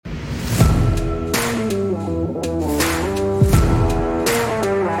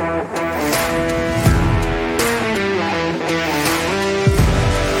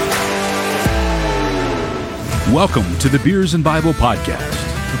Welcome to the Beers and Bible Podcast,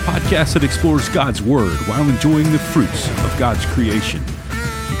 a podcast that explores God's Word while enjoying the fruits of God's creation.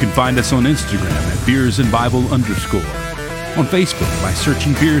 You can find us on Instagram at Beers and Bible _, on Facebook by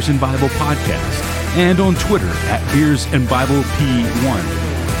searching Beers and Bible Podcast, and on Twitter at Beers and Bible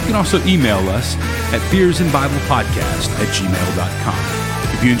P1. You can also email us at beersandbiblepodcast@gmail.com.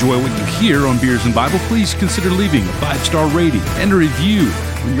 If you enjoy what you hear on Beers and Bible, please consider leaving a 5-star rating and a review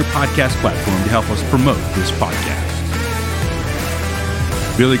on your podcast platform to help us promote this podcast.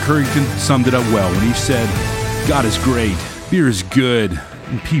 Billy Currington summed it up well when he said, God is great, beer is good,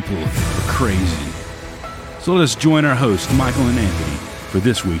 and people are crazy. So let us join our hosts, Michael and Anthony, for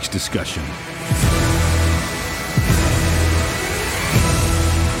this week's discussion.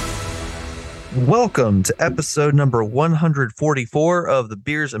 Welcome to episode number 144 of the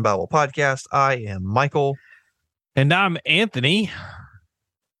Beers and Bible Podcast. I am Michael. And I'm Anthony.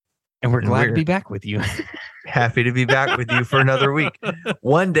 And we're glad to be back with you. Happy to be back with you for another week.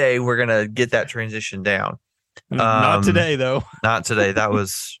 One day we're going to get that transition down. Not today, though. Not today.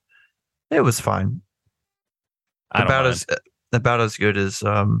 It was fine. About as good as,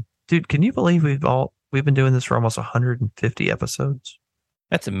 dude, can you believe we've been doing this for almost 150 episodes?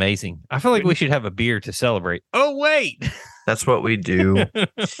 That's amazing. I feel like we should have a beer to celebrate. Oh, wait. That's what we do.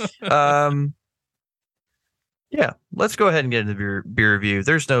 Yeah, let's go ahead and get into the beer review.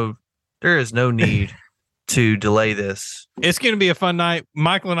 There is no need to delay this. It's going to be a fun night.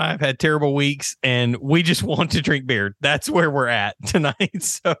 Michael and I have had terrible weeks, and we just want to drink beer. That's where we're at tonight.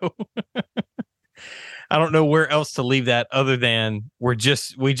 So I don't know where else to leave that other than we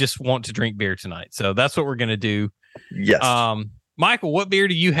just want to drink beer tonight. So that's what we're going to do. Yes. Michael, what beer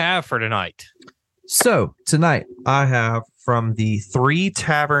do you have for tonight? So tonight I have from the Three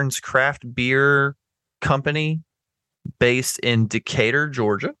Taverns Craft Beer Company based in Decatur,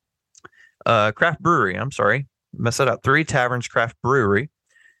 Georgia. Craft Brewery, I'm sorry. Messed that up. Three Taverns Craft Brewery,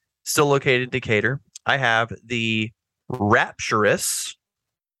 still located in Decatur. I have the Rapturous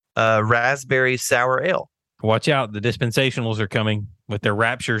Raspberry Sour Ale. Watch out. The dispensationals are coming with their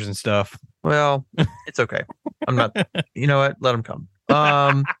raptures and stuff. Well, it's okay. I'm not, you know what? Let them come.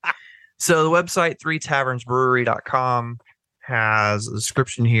 So the website, 3tavernsbrewery.com, has a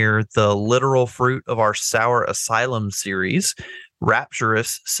description here. The literal fruit of our Sour Asylum series,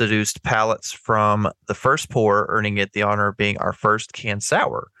 Rapturous seduced palates from the first pour, earning it the honor of being our first canned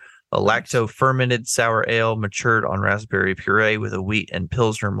sour. A lacto-fermented sour ale matured on raspberry puree with a wheat and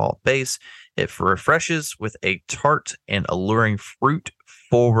Pilsner malt base. It refreshes with a tart and alluring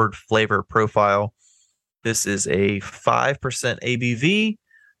fruit-forward flavor profile. This is a 5% ABV,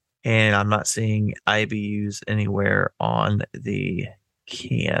 and I'm not seeing IBUs anywhere on the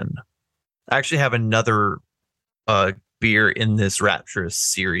can. I actually have another beer in this Rapturous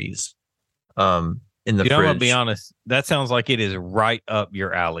series in the fridge. I'm going to be honest, that sounds like it is right up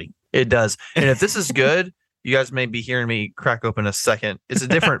your alley. It does. And if this is good, you guys may be hearing me crack open a second. It's a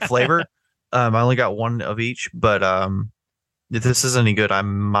different flavor. I only got one of each, but if this is any good,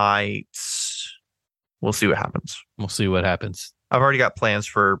 we'll see what happens. We'll see what happens. I've already got plans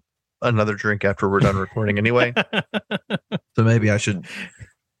for another drink after we're done recording anyway. So maybe I should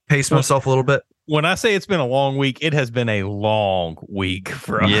pace myself a little bit. When I say it's been a long week, it has been a long week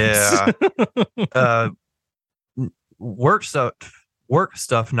for us. Yeah. Work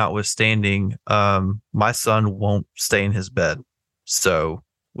stuff notwithstanding, my son won't stay in his bed. So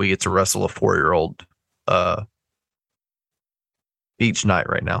we get to wrestle a 4-year-old each night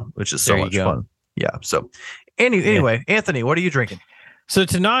right now, which is so much fun. Yeah. So anyway, Anthony, what are you drinking? So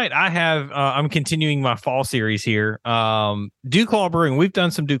tonight I have, I'm continuing my fall series here. Dewclaw Brewing. We've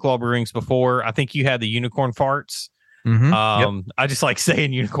done some Dewclaw Brewings before. I think you had the Unicorn Farts. Mm-hmm. Yep. I just like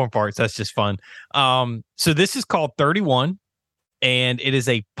saying Unicorn Farts. That's just fun. So this is called 31, and it is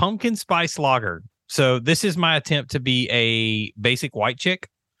a pumpkin spice lager. So this is my attempt to be a basic white chick.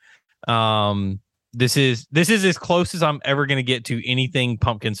 This is as close as I'm ever going to get to anything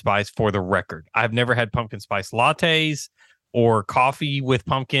pumpkin spice, for the record. I've never had pumpkin spice lattes or coffee with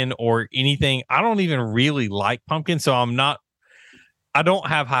pumpkin or anything. I don't even really like pumpkin, so I don't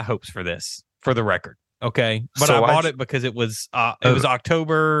have high hopes for this, for the record. Okay. But so I bought it because it was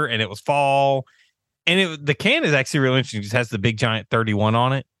October and it was fall, and the can is actually really interesting. It just has the big giant 31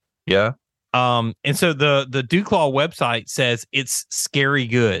 on it. Yeah. And so the Dewclaw website says it's scary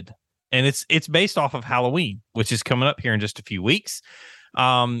good, and it's based off of Halloween, which is coming up here in just a few weeks.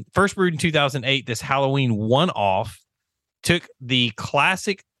 First brewed in 2008, this Halloween one-off took the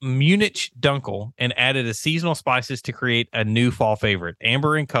classic Munich Dunkel and added a seasonal spices to create a new fall favorite.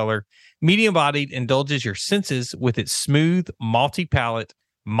 Amber in color, medium-bodied, indulges your senses with its smooth, malty palate,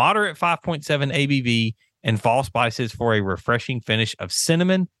 moderate 5.7 ABV, and fall spices for a refreshing finish of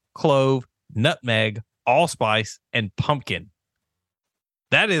cinnamon, clove, nutmeg, allspice, and pumpkin.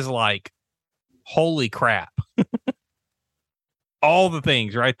 That is like, holy crap. All the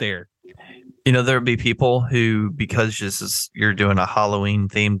things right there. You know, there would be people who, because you're doing a Halloween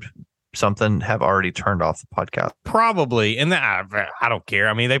themed something, have already turned off the podcast. Probably. And I don't care.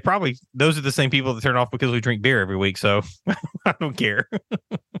 I mean, those are the same people that turn off because we drink beer every week. So I don't care.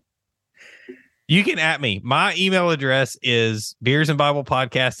 You can at me. My email address is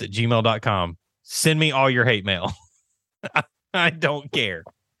beersandbiblepodcast@gmail.com. Send me all your hate mail. I don't care.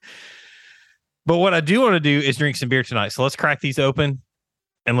 But what I do want to do is drink some beer tonight. So let's crack these open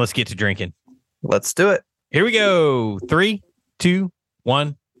and let's get to drinking. Let's do it. Here we go. 3, 2,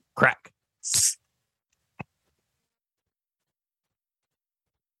 1, crack.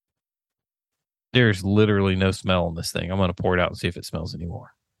 There's literally no smell in this thing. I'm going to pour it out and see if it smells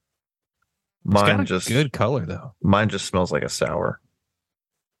anymore. Mine it's got a good color though. Mine just smells like a sour,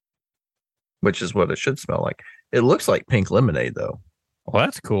 which is what it should smell like. It looks like pink lemonade though. Well,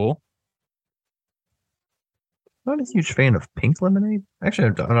 that's cool. Not a huge fan of pink lemonade. Actually,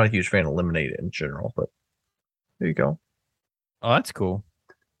 I'm not a huge fan of lemonade in general, but there you go. Oh, that's cool.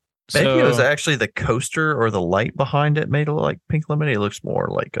 Maybe it was actually the coaster or the light behind it made it look like pink lemonade. It looks more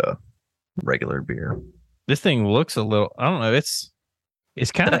like a regular beer. This thing looks a little, I don't know, it's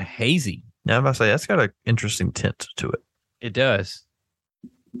kind of hazy. Yeah, I'm about to say, that's got an interesting tint to it. It does.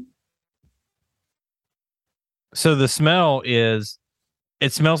 So the smell is,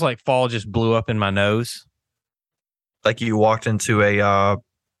 it smells like fall just blew up in my nose. Like you walked into a,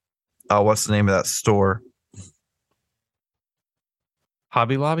 what's the name of that store?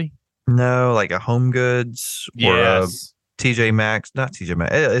 Hobby Lobby? No, like a Home Goods or a TJ Maxx. Not TJ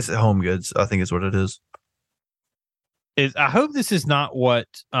Maxx. It's Home Goods, I think is what it is. I hope this is not what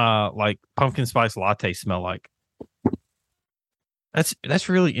like pumpkin spice lattes smell like. That's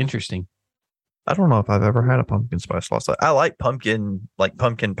really interesting. I don't know if I've ever had a pumpkin spice latte. I like pumpkin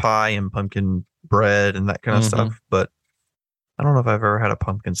pie and pumpkin bread and that kind of stuff, but I don't know if I've ever had a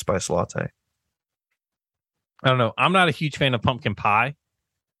pumpkin spice latte. I don't know. I'm not a huge fan of pumpkin pie.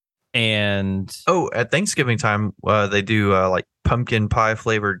 And at Thanksgiving time, they do like pumpkin pie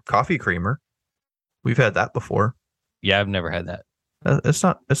flavored coffee creamer. We've had that before. Yeah, I've never had that. It's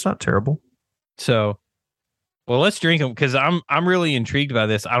not terrible. So, well, let's drink them because I'm really intrigued by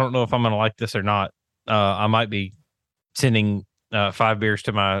this. I don't know if I'm going to like this or not. I might be sending 5 beers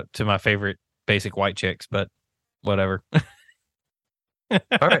to my favorite basic white chicks, but whatever. All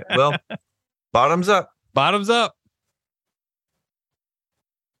right. Well, bottoms up. Bottoms up.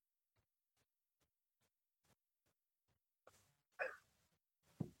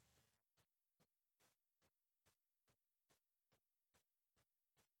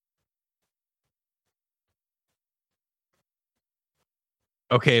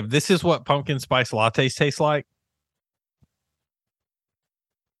 Okay, if this is what pumpkin spice lattes taste like,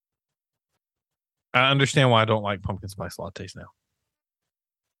 I understand why I don't like pumpkin spice lattes now.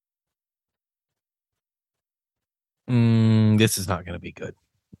 This is not going to be good.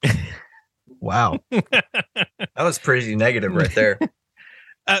 Wow. That was pretty negative right there.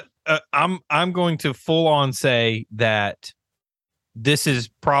 I'm going to full on say that this is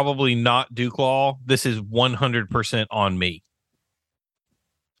probably not Duke Law. This is 100% on me.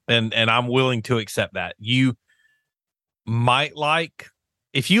 And I'm willing to accept that. You might like,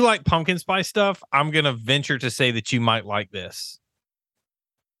 if you like pumpkin spice stuff, I'm going to venture to say that you might like this.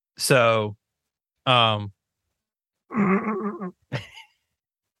 So, but all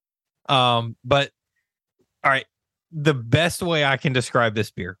right. The best way I can describe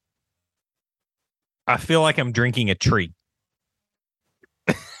this beer, I feel like I'm drinking a tree.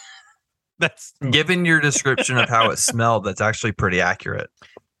 That's given your description of how it smelled, that's actually pretty accurate.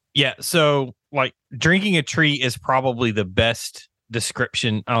 Yeah, so like drinking a tree is probably the best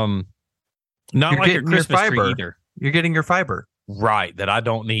description. Not You're like a Christmas tree either. You're getting your fiber. Right, that I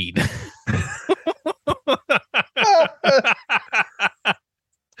don't need.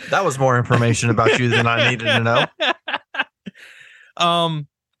 That was more information about you than I needed to know.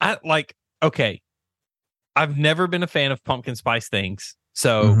 Okay. I've never been a fan of pumpkin spice things.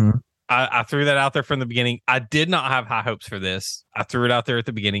 So I threw that out there from the beginning. I did not have high hopes for this. I threw it out there at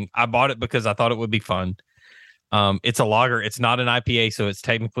the beginning. I bought it because I thought it would be fun. It's a lager. It's not an IPA, so it's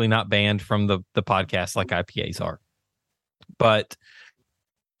technically not banned from the podcast like IPAs are. But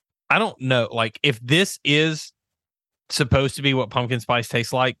I don't know. Like, if this is supposed to be what pumpkin spice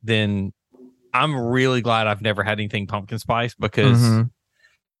tastes like, then I'm really glad I've never had anything pumpkin spice because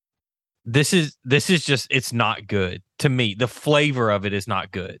this is just, it's not good to me. The flavor of it is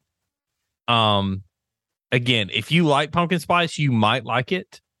not good. again, if you like pumpkin spice, you might like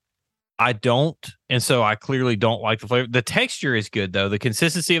it. I don't, and so I clearly don't like the flavor. The texture is good though. The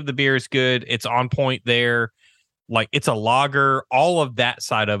consistency of the beer is good. It's on point there. Like it's a lager. All of that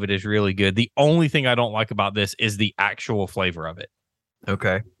side of it is really good. The only thing I don't like about this is the actual flavor of it.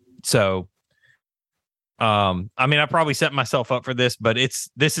 Okay. So, I mean, I probably set myself up for this, but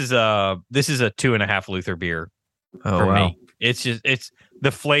this is a 2.5 Luther beer for me. It's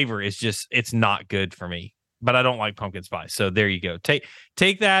the flavor is just, it's not good for me, but I don't like pumpkin spice. So there you go.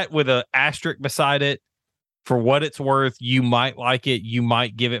 Take that with an asterisk beside it. For what it's worth, you might like it. You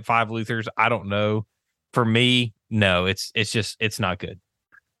might give it 5 Luthers. I don't know. For me, no, it's not good.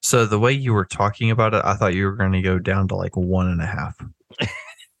 So the way you were talking about it, I thought you were going to go down to like 1.5.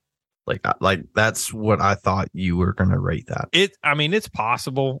 like that's what I thought you were going to rate that. It's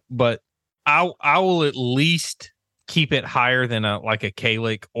possible, but I will at least keep it higher than a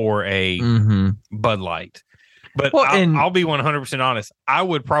Kalik or a Bud Light. But I'll be 100% honest. I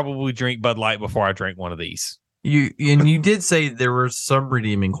would probably drink Bud Light before I drank one of these. You did say there were some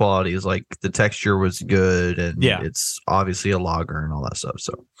redeeming qualities, like the texture was good, and it's obviously a lager and all that stuff.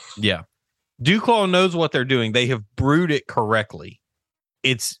 So yeah, DuClaw knows what they're doing. They have brewed it correctly.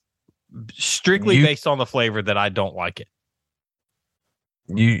 It's strictly based on the flavor that I don't like it.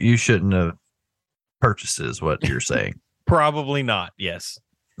 You shouldn't have purchased it, is what you're saying. Probably not. Yes.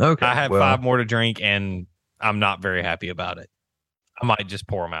 Okay. I have 5 more to drink, and I'm not very happy about it. I might just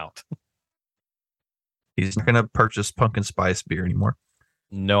pour them out. He's not going to purchase pumpkin spice beer anymore.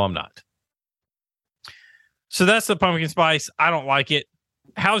 No, I'm not. So that's the pumpkin spice. I don't like it.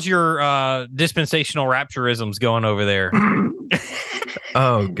 How's your dispensational rapturisms going over there?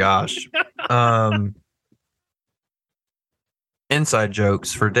 Oh, gosh. Inside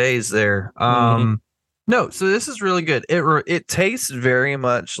jokes for days there. No, so this is really good. It tastes very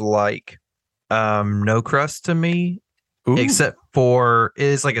much like No Crust to me. Ooh. Except for it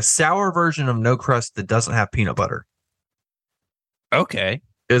is like a sour version of No Crust that doesn't have peanut butter. Okay.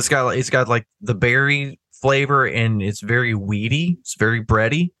 It's got like the berry flavor and it's very weedy. It's very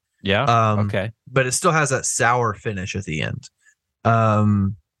bready. Yeah. Okay. But it still has that sour finish at the end.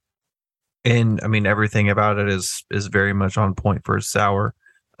 And I mean everything about it is very much on point for a sour.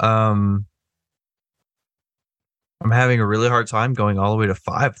 I'm having a really hard time going all the way to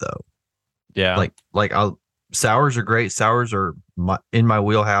 5 though. Yeah. Sours are great. Sours are in my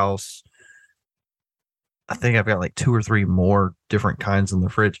wheelhouse. I think I've got like 2 or 3 more different kinds in the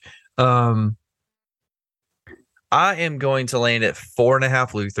fridge. I am going to land at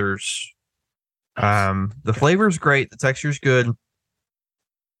 4.5 Luthers. The flavor is great. The texture is good.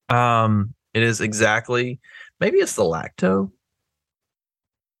 It is exactly, maybe it's the lacto.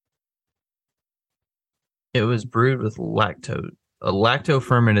 It was brewed with a lacto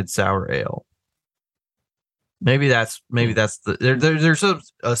fermented sour ale. Maybe that's there's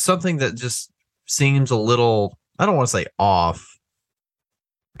something that just seems a little, I don't want to say off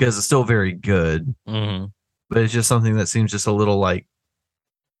because it's still very good, but it's just something that seems just a little like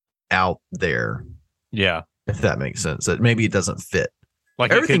out there. Yeah, if that makes sense. That maybe it doesn't fit. Like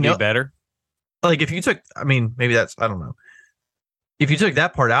everything it could be better. Like if you took, I mean, maybe that's, I don't know. If you took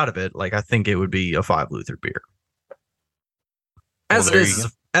that part out of it, like I think it would be a 5 Luther beer. As it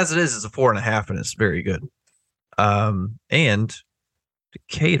is, it's a 4.5, and it's very good. And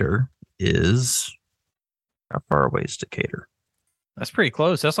Decatur is, how far away is Decatur? That's pretty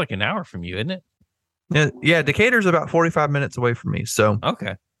close. That's like an hour from you, isn't it? Yeah, Decatur's about 45 minutes away from me. So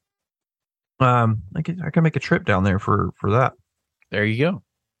okay. I can make a trip down there for that. There you go.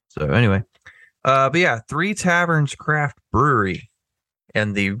 So anyway, but yeah, 3 Taverns Craft Brewery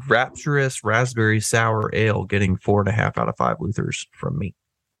and the Rapturous Raspberry Sour Ale getting 4.5 out of 5 Luthers from me.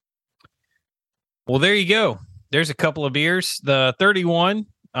 Well, there you go. There's a couple of beers. The 31,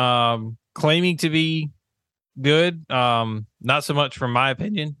 claiming to be good. Not so much from my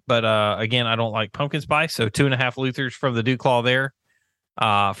opinion, but again, I don't like pumpkin spice. So 2.5 Luthers from the DuClaw there.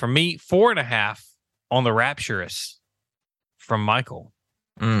 For me, 4.5 on the Rapturous from Michael.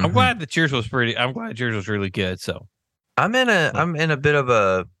 Mm-hmm. I'm glad that yours was really good. So I'm in a bit of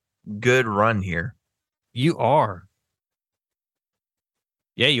a good run here. You are.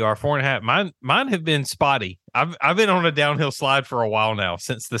 Yeah, you are. 4.5. Mine have been spotty. I've been on a downhill slide for a while now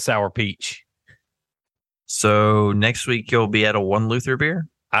since the sour peach. So next week you'll be at a 1 Luther beer?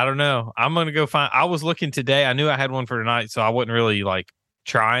 I don't know. I'm gonna go find. I was looking today. I knew I had one for tonight, so I wasn't really like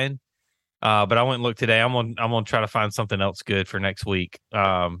trying. But I went and looked today. I'm gonna try to find something else good for next week.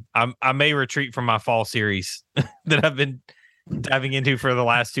 I may retreat from my fall series that I've been diving into for the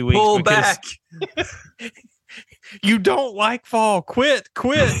last 2 weeks. Pull back. You don't like fall. Quit.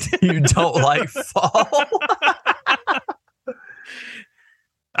 You don't like fall.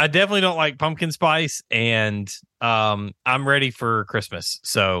 I definitely don't like pumpkin spice, and I'm ready for Christmas.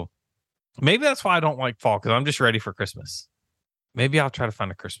 So maybe that's why I don't like fall, because I'm just ready for Christmas. Maybe I'll try to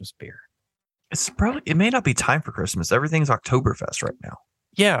find a Christmas beer. It may not be time for Christmas. Everything's Oktoberfest right now.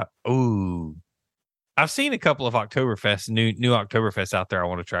 Yeah. Ooh. I've seen a couple of Oktoberfest, new Oktoberfest out there I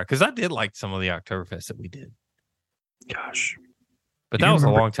want to try, because I did like some of the Oktoberfest that we did. Gosh. But that was a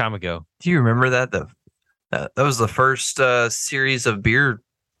long time ago. Do you remember that? That was the first series of beer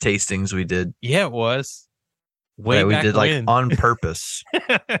tastings we did. Yeah, it was. We did like on purpose.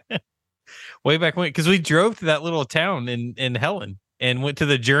 Way back when, because we drove to that little town in Helen and went to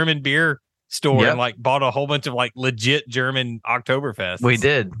the German beer store and like bought a whole bunch of like legit German Oktoberfest. We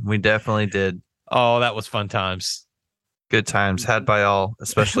did. We definitely did. Oh, that was fun times. Good times had by all,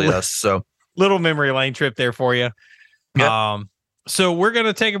 especially us. So little memory lane trip there for you. Yep. So we're going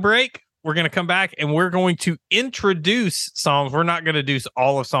to take a break. We're going to come back and we're going to introduce Psalms. We're not going to do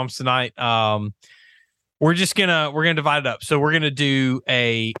all of Psalms tonight. We're going to divide it up. So we're going to do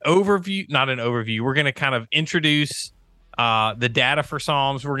a overview, not an overview. We're going to kind of introduce the data for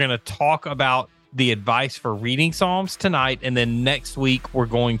Psalms. We're going to talk about the advice for reading Psalms tonight. And then next week, we're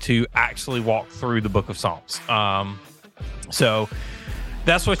going to actually walk through the book of Psalms. So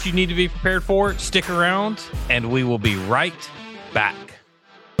that's what you need to be prepared for. Stick around and we will be right back.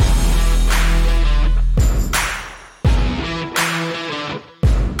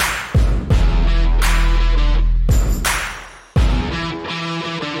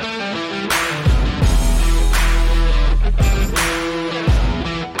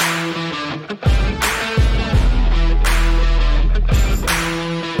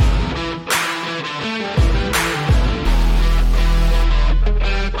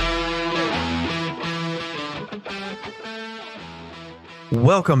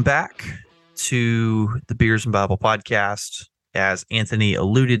 Welcome back to the Beers and Bible podcast. As Anthony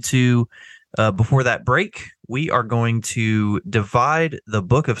alluded to before that break, we are going to divide the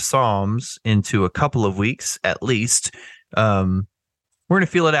book of Psalms into a couple of weeks at least. We're going to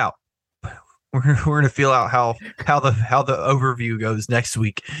feel it out. We're going to feel out how the overview goes next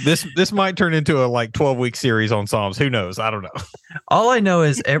week. This might turn into a like 12-week series on Psalms. Who knows? I don't know. All I know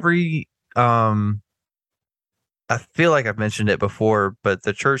is I feel like I've mentioned it before, but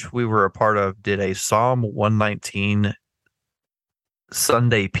the church we were a part of did a Psalm 119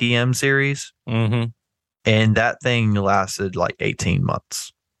 Sunday PM series. Mm-hmm. And that thing lasted like 18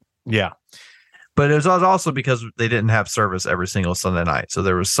 months. Yeah. But it was also because they didn't have service every single Sunday night. So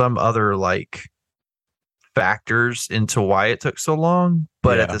there was some other like factors into why it took so long.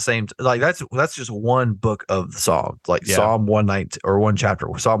 But at the same time, like that's just one book of the Psalm. Like Psalm 119 or one chapter.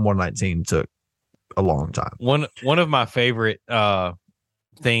 Psalm 119 took a long time. One of my favorite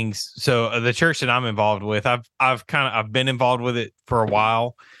things. So the church that I'm involved with, I've been involved with it for a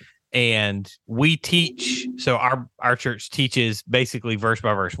while, and we teach. So our church teaches basically verse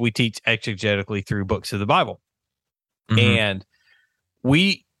by verse. We teach exegetically through books of the Bible, and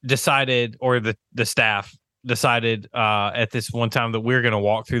we decided, or the staff decided at this one time that we're going to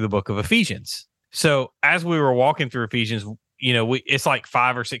walk through the book of Ephesians. So as we were walking through Ephesians, you know, it's like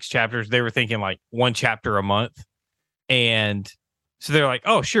 5 or 6 chapters. They were thinking like one chapter a month. And so they're like,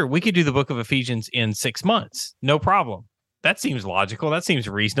 oh, sure, we could do the book of Ephesians in 6 months. No problem. That seems logical. That seems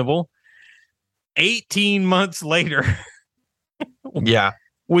reasonable. 18 months later,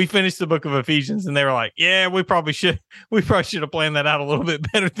 we finished the book of Ephesians, and they were like, yeah, we probably should have planned that out a little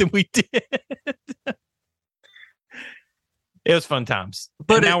bit better than we did. It was fun times.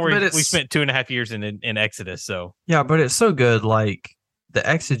 But now we spent 2.5 years in Exodus. So yeah, but it's so good. Like the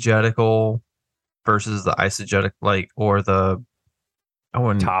exegetical versus the eisegetic, like, or the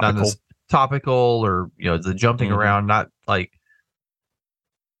topical, or, you know, the jumping around, not like,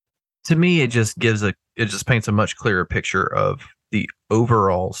 to me, it just paints a much clearer picture of the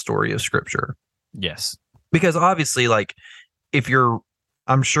overall story of Scripture. Yes. Because obviously, like,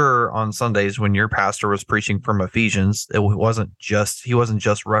 I'm sure on Sundays when your pastor was preaching from Ephesians, he wasn't just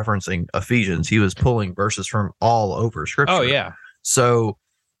referencing Ephesians. He was pulling verses from all over Scripture. Oh, yeah. So,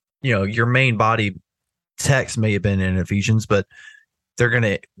 you know, your main body text may have been in Ephesians, but they're going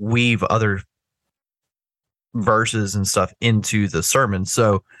to weave other verses and stuff into the sermon.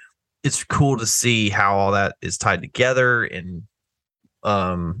 So it's cool to see how all that is tied together, and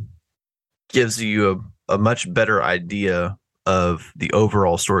gives you a much better idea of the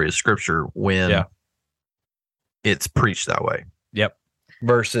overall story of Scripture when it's preached that way. Yep.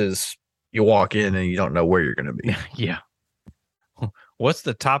 Versus you walk in and you don't know where you're going to be. Yeah. What's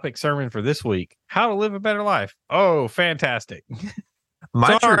the topic sermon for this week? How to live a better life. Oh, fantastic.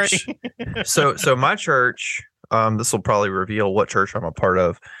 My Sorry. church. So my church, this will probably reveal what church I'm a part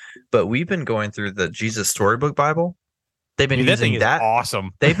of, but we've been going through the Jesus Storybook Bible. They've been Dude, that thing using is that.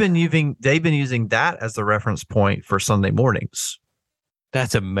 awesome. They've been using that as the reference point for Sunday mornings.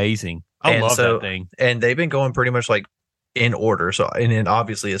 That's amazing. I And love so- that thing. And they've been going pretty much like in order. So, and then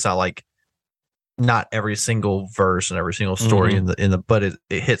obviously it's not like not every single verse and every single story Mm-hmm. in the but it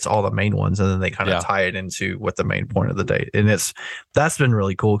hits all the main ones, and then they kind of Yeah. tie it into what the main point of the day. And that's been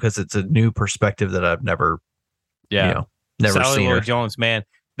really cool because it's a new perspective that I've never Yeah. never Sally seen. Lloyd Her. Jones, man.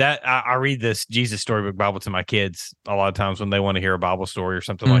 That I read this Jesus Storybook Bible to my kids a lot of times when they want to hear a Bible story or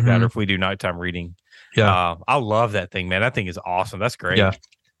something like that, Mhm. or if we do nighttime reading. Yeah. I love that thing, man. That thing is awesome. That's great. Yeah.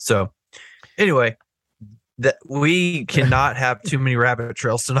 So anyway, that we cannot have too many rabbit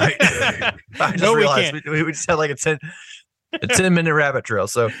trails tonight. I just No, we realized can't. we just had like a 10-minute rabbit trail.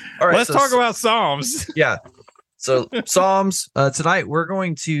 So all right, Let's so talk about Psalms. yeah. So Psalms tonight we're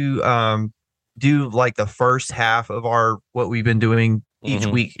going to do like the first half of our what we've been doing each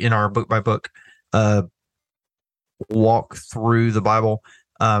Mhm. week in our book by book walk through the Bible.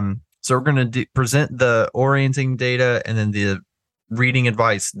 So we're going to present the orienting data and then the reading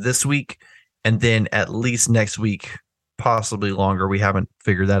advice this week, and then at least next week, possibly longer. We haven't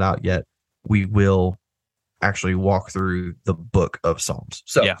figured that out yet. We will actually walk through the book of Psalms.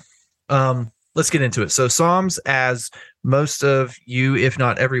 So Yeah. let's get into it. So Psalms, as most of you, if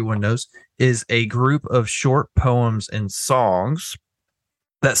not everyone knows, is a group of short poems and songs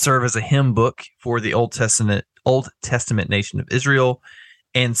that serve as a hymn book for the Old Testament nation of Israel,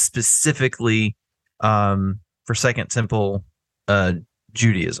 and specifically for Second Temple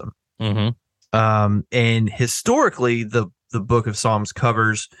Judaism. Mm-hmm. And historically, the book of Psalms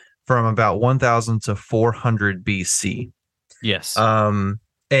covers from about 1000 to 400 BC. Yes. And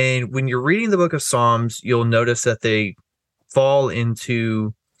when you're reading the book of Psalms, you'll notice that they fall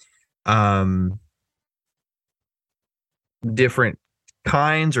into different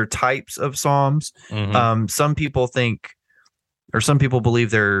kinds or types of Psalms. Mhm. Some people think, or some people believe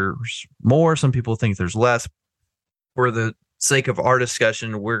there's more, some people think there's less. For the sake of our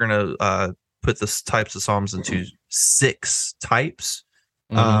discussion, we're going to put the types of Psalms into 6 types.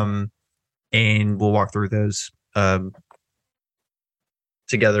 Mhm. And we'll walk through those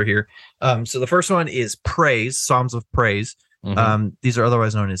together here. So the first one is praise, Psalms of praise. Mhm. These are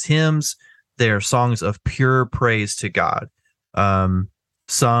otherwise known as hymns. They are songs of pure praise to God,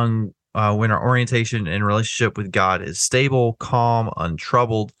 sung when our orientation and relationship with God is stable, calm,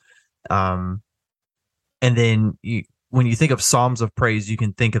 untroubled. And then when you think of Psalms of praise, you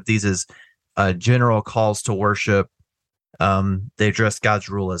can think of these as general calls to worship. They address God's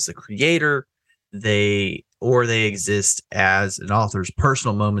rule as the creator. They exist as an author's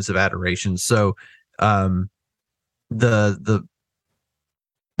personal moments of adoration. So the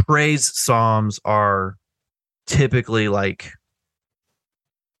praise psalms are typically like,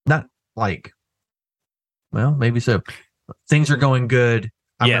 not like, well, maybe so. Things are going good.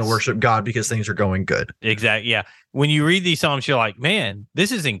 I'm going Yes. to worship God because things are going good. Exactly. Yeah. When you read these Psalms, you're like, man,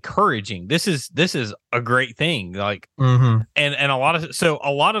 this is encouraging. This is a great thing. Like, Mm-hmm. and a lot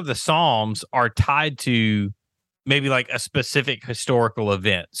of the Psalms are tied to maybe like a specific historical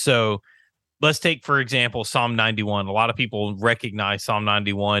event. So let's take, for example, Psalm 91. A lot of people recognize Psalm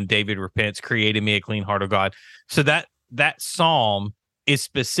 91. David repents, create in me a clean heart, O God. So that Psalm is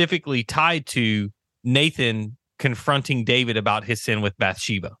specifically tied to Nathan confronting David about his sin with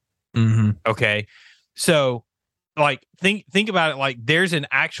Bathsheba. Mm-hmm. Okay. So like think about it, like there's an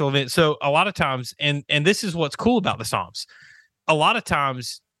actual event. So a lot of times, and this is what's cool about the Psalms. A lot of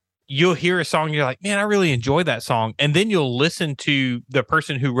times you'll hear a song and you're like, man, I really enjoy that song. And then you'll listen to the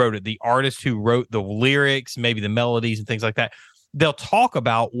person who wrote it, the artist who wrote the lyrics, maybe the melodies and things like that. They'll talk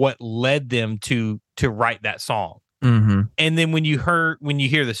about what led them to write that song. Mm-hmm. And then when you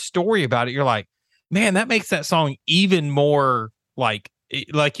hear the story about it, you're like, man, that makes that song even more like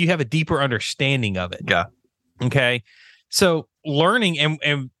you have a deeper understanding of it. Yeah. Okay. So learning,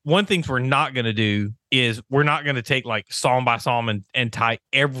 and one thing we're not going to do is we're not going to take like psalm by psalm and tie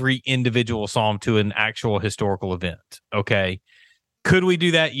every individual psalm to an actual historical event. Okay. Could we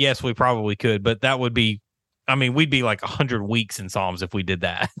do that? Yes, we probably could, but that would be, I mean, we'd be like 100 weeks in Psalms if we did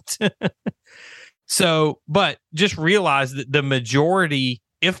that. So, but just realize that the majority,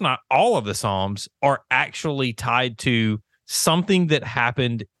 if not all of the Psalms, are actually tied to something that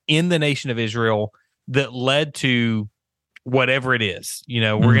happened in the nation of Israel that led to whatever it is. You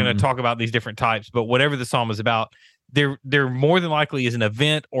know, we're going to talk about these different types, but whatever the Psalm is about, there more than likely is an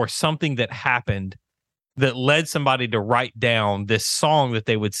event or something that happened that led somebody to write down this song that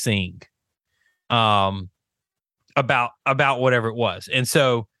they would sing about whatever it was. And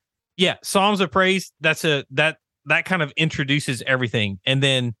so, yeah, Psalms of Praise, that kind of introduces everything. And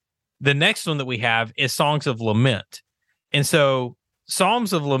then the next one that we have is Songs of Lament. And so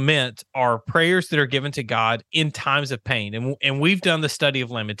Psalms of Lament are prayers that are given to God in times of pain. And we've done the study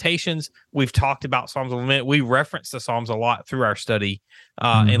of Lamentations. We've talked about Psalms of Lament. We reference the Psalms a lot through our study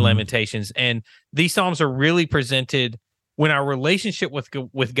in Lamentations. And these Psalms are really presented when our relationship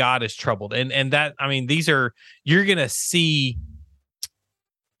with God is troubled. And that, I mean, you're going to see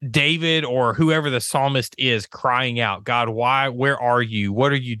David or whoever the psalmist is crying out, God, why, where are you?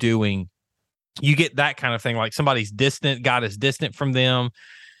 What are you doing? You get that kind of thing, like somebody's distant, God is distant from them,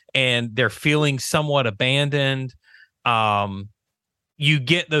 and they're feeling somewhat abandoned. You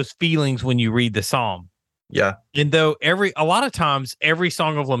get those feelings when you read the psalm. Yeah. And though a lot of times every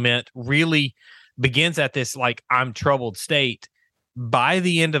song of lament really begins at this, like, I'm troubled state, by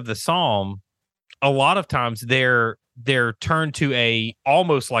the end of the psalm, a lot of times they're turned to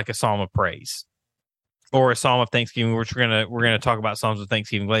almost like a psalm of praise or a psalm of thanksgiving, which we're gonna talk about Psalms of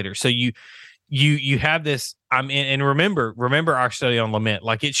Thanksgiving later. So you have this. And remember our study on lament.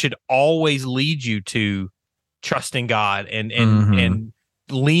 Like, it should always lead you to trusting God and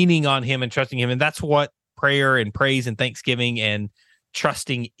leaning on Him and trusting Him, and that's what prayer and praise and thanksgiving and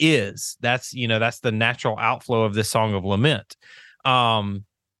trusting is. That's the natural outflow of this song of lament.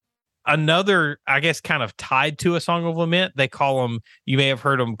 Another, I guess, kind of tied to a song of lament, they call them. You may have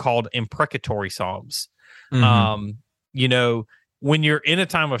heard them called imprecatory psalms. When you're in a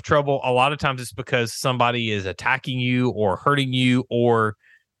time of trouble, a lot of times it's because somebody is attacking you or hurting you, or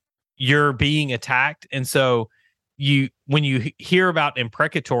you're being attacked. And so when you hear about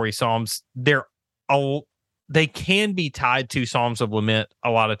imprecatory psalms, they can be tied to Psalms of Lament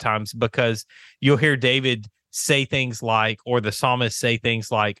a lot of times, because you'll hear David say things like, or the psalmist say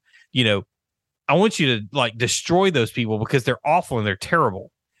things like, I want you to, like, destroy those people because they're awful and they're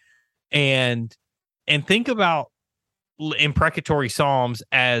terrible. And think about imprecatory psalms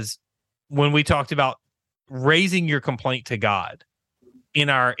as when we talked about raising your complaint to God in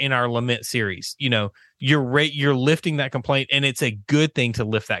our lament series. You're lifting that complaint, and it's a good thing to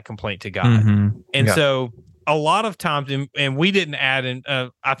lift that complaint to God. And so a lot of times, and we didn't add in,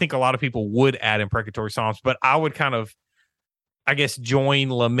 I think a lot of people would add imprecatory psalms, but I would kind of, I guess,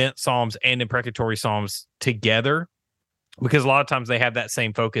 join lament psalms and imprecatory psalms together, because a lot of times they have that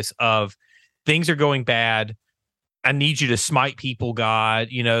same focus of things are going bad. I need you to smite people, God.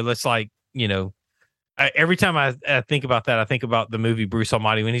 Let's every time I think about that, I think about the movie Bruce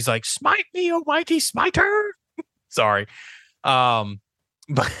Almighty when he's like, "Smite me, almighty smiter." Sorry.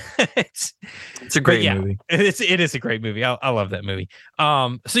 But it's a great movie. It is a great movie. I love that movie.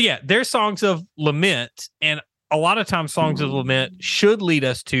 So yeah, there's songs of lament, and a lot of times songs of lament should lead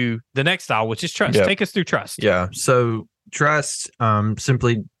us to the next style, which is trust. Yep. Take us through trust. Yeah. So trust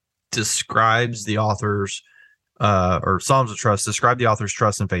simply describes the author's or Psalms of Trust describe the author's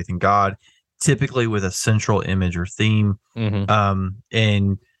trust and faith in God, typically with a central image or theme.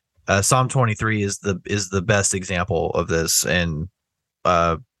 And Psalm 23 is the best example of this. And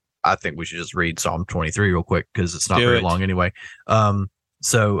I think we should just read Psalm 23 real quick, because it's not very long anyway.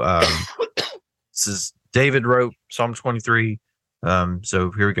 This is David wrote Psalm 23.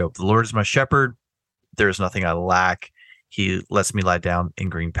 So here we go. The Lord is my shepherd. There is nothing I lack. He lets me lie down in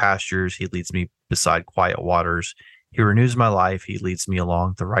green pastures. He leads me beside quiet waters. He renews my life. He leads me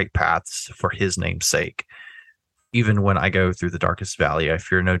along the right paths for His name's sake. Even when I go through the darkest valley, I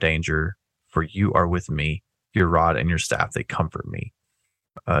fear no danger, for you are with me. Your rod and your staff, they comfort me.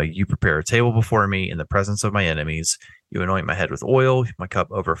 You prepare a table before me in the presence of my enemies. You anoint my head with oil. My cup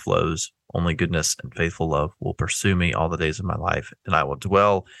overflows. Only goodness and faithful love will pursue me all the days of my life, and I will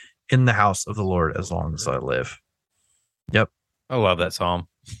dwell in the house of the Lord as long as I live. Yep. I love that psalm.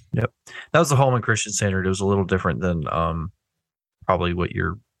 Yep. That was the Holman Christian Standard. It was a little different than probably what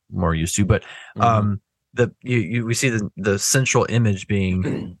you're more used to, but we see the central image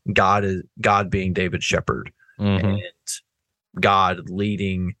being God being David's shepherd, and God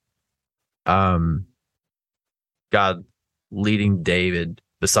leading David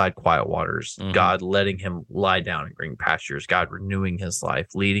beside quiet waters, God letting him lie down in green pastures, God renewing his life,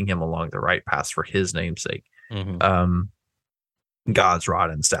 leading him along the right paths for His name's sake. God's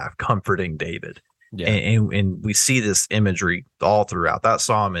rod and staff comforting David. Yeah. And we see this imagery all throughout that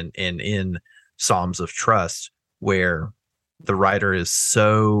psalm and in Psalms of Trust, where the writer is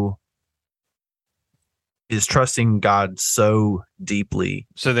trusting God so deeply.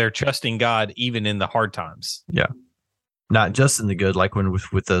 So they're trusting God even in the hard times. Yeah. not just in the good, like when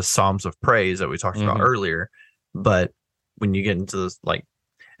with the Psalms of praise that we talked about earlier, but when you get into this, like,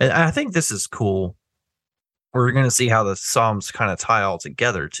 and I think this is cool. We're going to see how the Psalms kind of tie all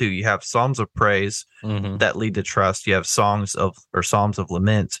together too. You have Psalms of praise that lead to trust. You have Psalms of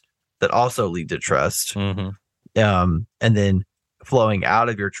lament that also lead to trust. And then flowing out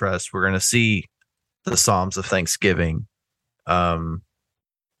of your trust, we're going to see the Psalms of thanksgiving,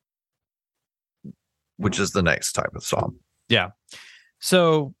 which is the next type of psalm. Yeah.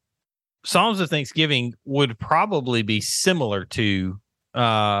 So Psalms of thanksgiving would probably be similar to,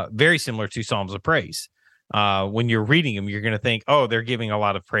 very similar to Psalms of praise. When you're reading them, you're going to think, oh, they're giving a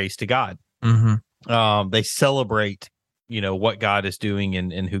lot of praise to God. They celebrate, what God is doing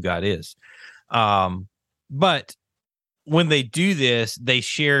and who God is. But when they do this, they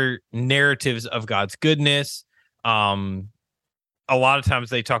share narratives of God's goodness. A lot of times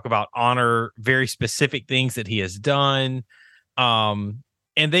they talk about honor very specific things that he has done. And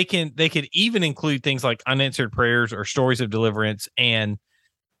they could even include things like unanswered prayers or stories of deliverance, and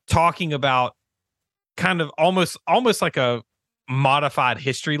talking about kind of almost like a modified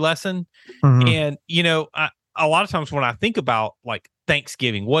history lesson. And, a lot of times when I think about like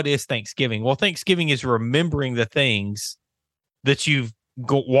Thanksgiving, what is Thanksgiving? Well, Thanksgiving is remembering the things that you've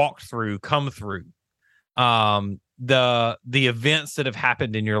walked through, come through, the events that have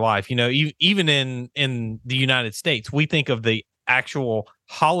happened in your life. Even in the United States, we think of the actual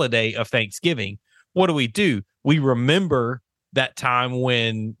holiday of Thanksgiving. What do? We remember that time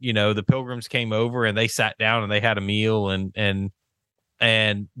when, the Pilgrims came over and they sat down and they had a meal and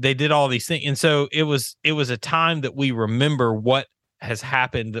they did all these things. And so it was a time that we remember what has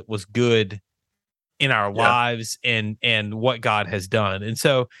happened that was good in our lives and what God has done. And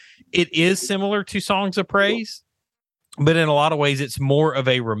so it is similar to songs of praise, but in a lot of ways it's more of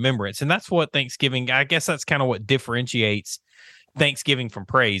a remembrance. And that's what Thanksgiving, I guess that's kind of what differentiates Thanksgiving from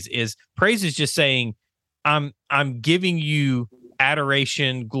praise is just saying, I'm giving you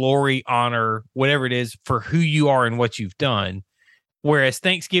adoration, glory, honor, whatever it is for who you are and what you've done. Whereas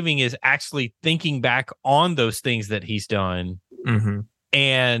Thanksgiving is actually thinking back on those things that he's done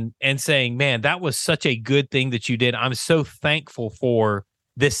and saying, man, that was such a good thing that you did. I'm so thankful for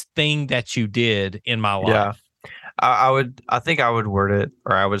this thing that you did in my life. Yeah. I think I would word it,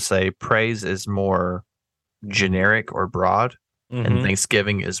 or I would say praise is more generic or broad, and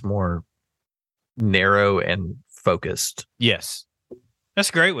Thanksgiving is more narrow and focused. Yes. That's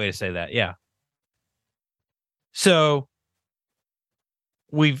a great way to say that. Yeah. So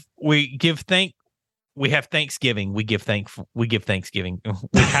we have Thanksgiving. We have Thanksgiving. We have Thanksgiving. We give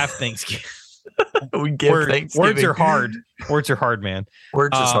Thanksgiving. Words are hard. Words are hard, man.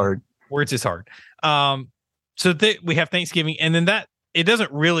 Words is hard. Words is hard. So we have Thanksgiving, and then that it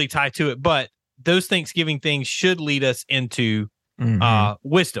doesn't really tie to it, but those Thanksgiving things should lead us into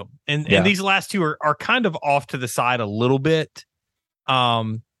wisdom. And these last two are kind of off to the side a little bit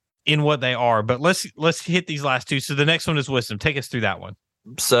in what they are, but let's hit these last two. So the next one is wisdom. Take us through that one.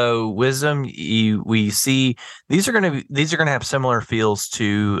 So wisdom, we see these are going to have similar feels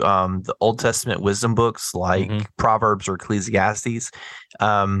to the Old Testament wisdom books like Proverbs or Ecclesiastes.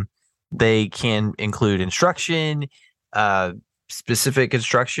 They can include instruction, specific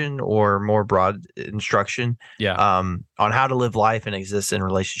instruction, or more broad instruction. On how to live life and exist in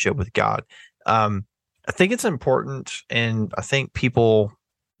relationship with God. I think it's important, and I think people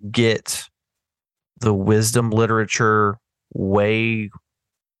get the wisdom literature way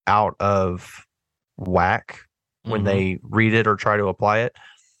out of whack when they read it or try to apply it.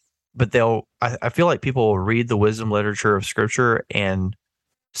 But I feel like people will read the wisdom literature of Scripture and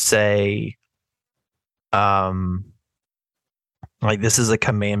say, like, this is a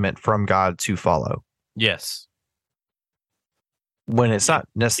commandment from God to follow. Yes. When it's not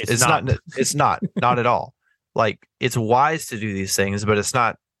not at all. Like, it's wise to do these things, but it's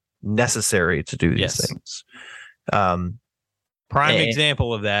not necessary to do these things. Prime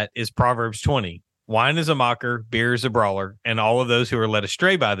example of that is Proverbs 20. Wine is a mocker, beer is a brawler, and all of those who are led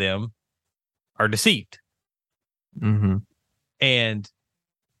astray by them are deceived. And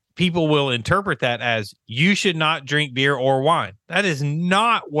people will interpret that as you should not drink beer or wine. That is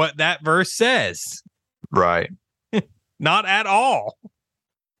not what that verse says. Right. Not at all.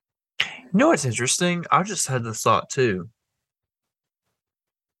 You know what's interesting? I just had this thought too.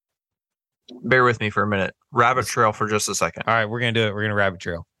 Bear with me for a minute. Rabbit trail for just a second. All right, we're going to do it. We're going to rabbit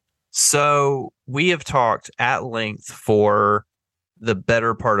trail. So we have talked at length for the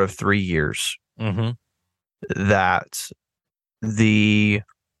better part of 3 years that the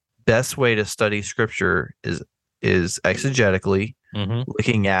best way to study Scripture is exegetically,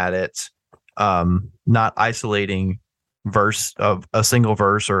 looking at it, not isolating verse of a single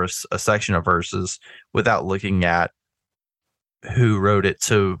verse or a section of verses without looking at who wrote it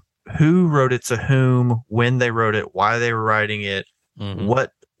to whom, when they wrote it, why they were writing it,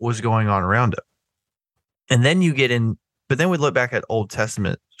 what was going on around it. And then you get in, but then we look back at Old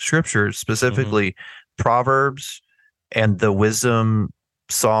Testament scriptures, specifically Proverbs and the wisdom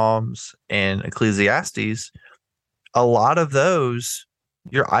Psalms and Ecclesiastes. A lot of those,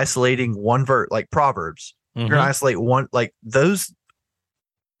 you're isolating one verse, like Proverbs. You're going to isolate one, like those.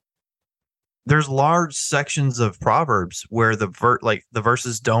 There's large sections of Proverbs where the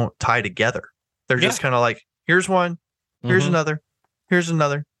verses don't tie together. They're just kind of like, here's one, here's another, here's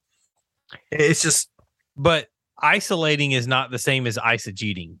another. It's just. But isolating is not the same as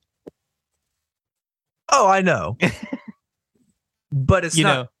eisegeting. Oh, I know. But it's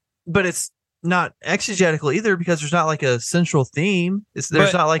but it's not exegetical either, because there's not like a central theme.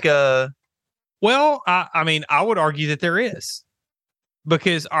 There's not like a. Well, I mean, I would argue that there is,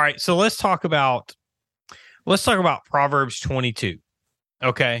 because all right. So let's talk about Proverbs 22.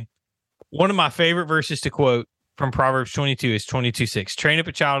 Okay, one of my favorite verses to quote from Proverbs 22 is 22:6. Train up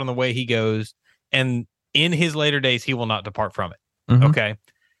a child in the way he goes, and in his later days he will not depart from it. Okay,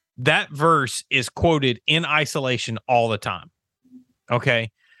 that verse is quoted in isolation all the time.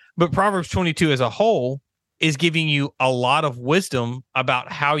 Okay, but Proverbs 22 as a whole is giving you a lot of wisdom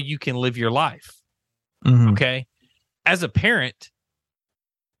about how you can live your life. Okay. As a parent,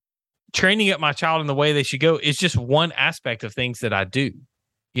 training up my child in the way they should go is just one aspect of things that I do,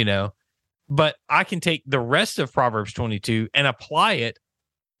 but I can take the rest of Proverbs 22 and apply it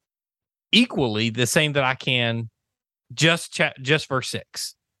equally the same that I can just verse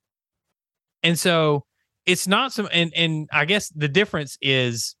 6. And so it's not some, and I guess the difference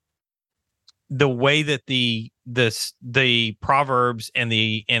is the way that the Proverbs and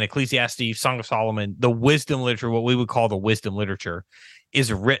Ecclesiastes, Song of Solomon, the wisdom literature, what we would call the wisdom literature,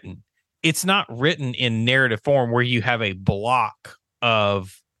 is written. It's not written in narrative form where you have a block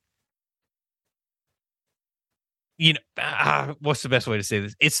of, what's the best way to say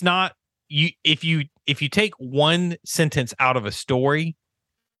this? It's not if you take one sentence out of a story,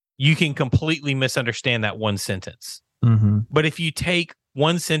 you can completely misunderstand that one sentence. But if you take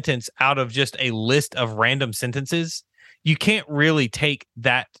one sentence out of just a list of random sentences, you can't really take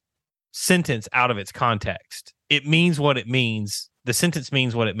that sentence out of its context. It means what it means. The sentence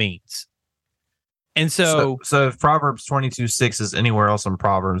means what it means. And so if Proverbs 22:6 is anywhere else in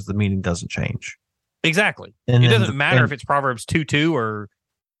Proverbs, the meaning doesn't change. Exactly. And it doesn't matter if it's Proverbs 2:2 or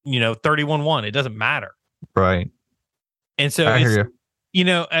 31:1. It doesn't matter. Right. And so I hear you.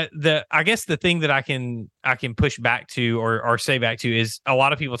 I guess the thing that I can push back to or say back to is a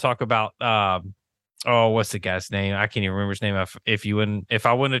lot of people talk about what's the guy's name? I can't even remember his name. If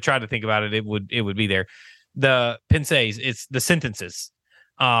I wouldn't have tried to think about it, it would be there. The pensées, it's the sentences.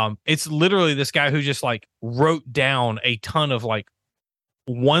 It's literally this guy who just like wrote down a ton of like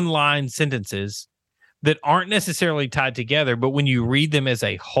one-line sentences that aren't necessarily tied together, but when you read them as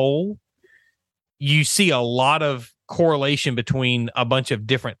a whole, you see a lot of correlation between a bunch of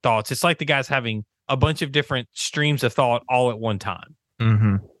different thoughts. It's like the guy's having a bunch of different streams of thought all at one time.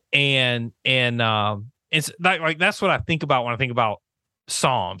 And it's like that's what I think about when I think about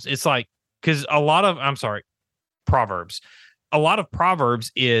Psalms. It's like, because Proverbs. A lot of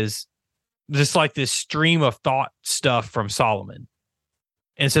Proverbs is just like this stream of thought stuff from Solomon.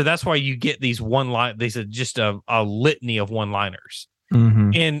 And so that's why you get these these are just a litany of one-liners.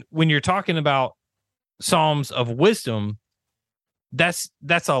 And when you're talking about Psalms of wisdom, that's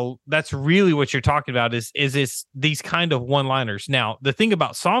really what you're talking about is these kind of one-liners. Now, the thing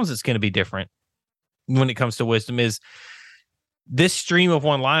about Psalms that's going to be different when it comes to wisdom is this stream of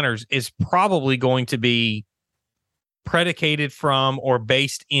one-liners is probably going to be predicated from or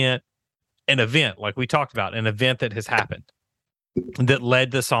based in an event, like we talked about, an event that has happened that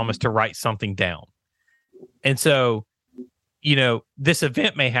led the psalmist to write something down. And so this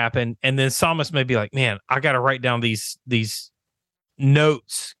event may happen, and then psalmist may be like, man, I got to write down these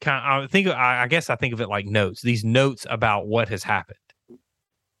notes. I guess I think of it like notes, these notes about what has happened.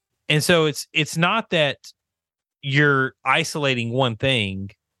 And so it's not that you're isolating one thing,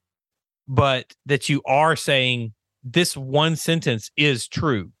 but that you are saying this one sentence is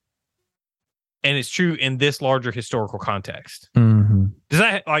true. And it's true in this larger historical context. Does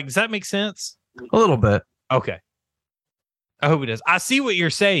that make sense? A little bit. Okay. I hope it does. I see what you're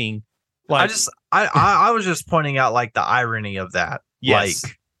saying. Like, I was just pointing out like the irony of that. Yes.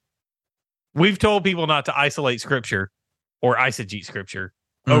 Like, we've told people not to isolate scripture or eisegete scripture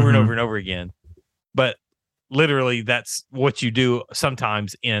over and over and over again. But literally that's what you do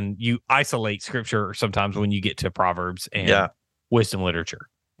sometimes you isolate scripture sometimes when you get to Proverbs and wisdom literature.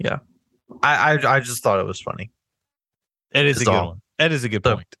 Yeah. I just thought it was funny. It is a good one. That is a good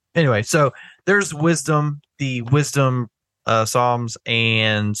point. Anyway, so there's wisdom, the wisdom psalms,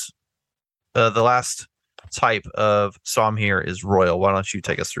 and the last type of psalm here is royal. Why don't you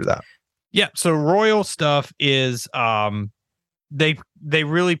take us through that? Yeah, so royal stuff is they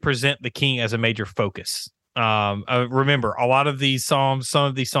really present the king as a major focus. Remember, a lot of these psalms, some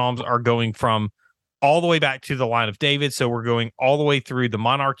of these psalms are going from all the way back to the line of David. So we're going all the way through the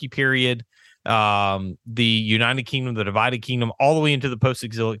monarchy period, the United Kingdom, the divided kingdom, all the way into the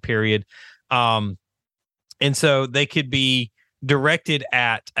post-exilic period. And so they could be directed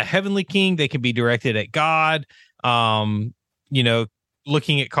at a heavenly king. They could be directed at God, looking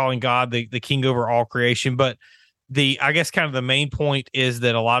at calling God the king over all creation. But I guess kind of the main point is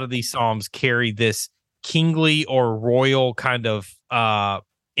that a lot of these psalms carry this kingly or royal kind of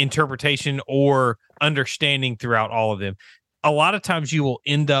interpretation or understanding throughout all of them. A lot of times you will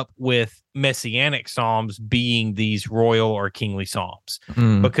end up with messianic psalms being these royal or kingly psalms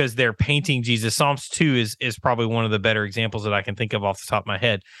because they're painting Jesus. Psalms 2 is probably one of the better examples that I can think of off the top of my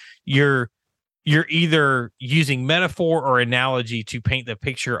head. You're either using metaphor or analogy to paint the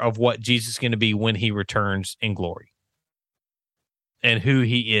picture of what Jesus is going to be when he returns in glory and who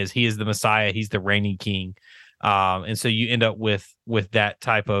he is. He is the Messiah. He's the reigning king. And so you end up with that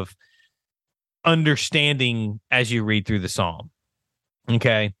type of understanding as you read through the psalm.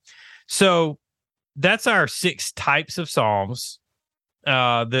 Okay. So that's our 6 types of psalms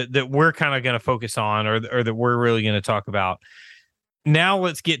that we're kind of going to focus on or that we're really going to talk about. Now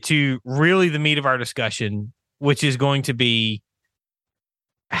let's get to really the meat of our discussion, which is going to be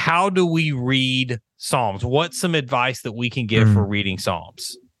how do we read psalms? What's some advice that we can give for reading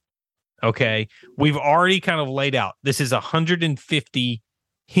psalms? Okay. We've already kind of laid out. This is 150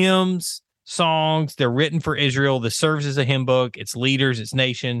 hymns, songs. They're written for Israel. This serves as a hymn book. It's leaders, it's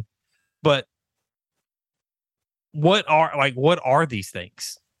nation. But what are these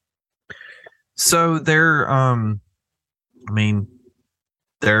things? So they're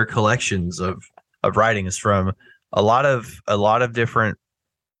they're collections of writings from a lot of different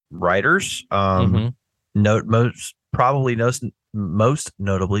writers. Most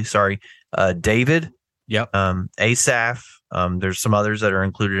notably, David. Yep. Asaph. There's some others that are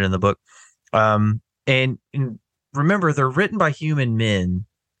included in the book. And remember, they're written by human men,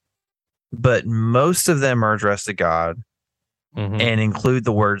 but most of them are addressed to God and include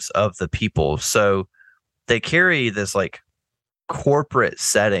the words of the people. So they carry this like corporate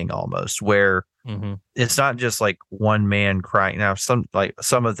setting almost where it's not just like one man crying. Now, some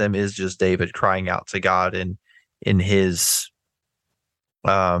of them is just David crying out to God in his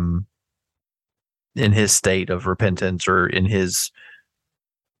state of repentance or in his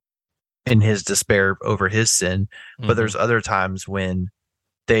despair over his sin. But there's other times when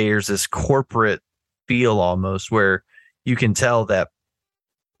there's this corporate feel almost where you can tell that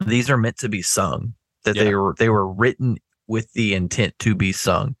these are meant to be sung, that they were written with the intent to be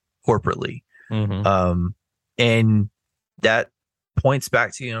sung corporately. And that points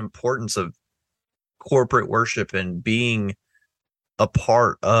back to the importance of corporate worship and being a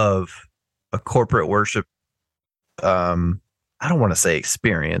part of a corporate worship. I don't want to say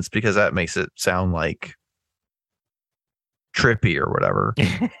experience because that makes it sound like trippy or whatever,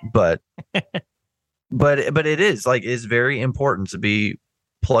 but it is like, it's very important to be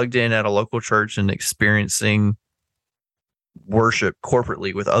plugged in at a local church and experiencing worship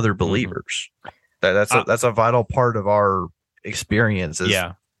corporately with other believers. That's a vital part of our experience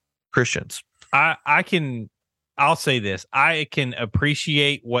as Christians. I'll say this. I can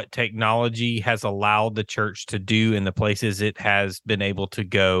appreciate what technology has allowed the church to do in the places it has been able to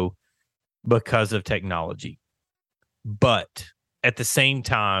go because of technology. But at the same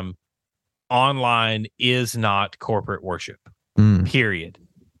time, online is not corporate worship, period.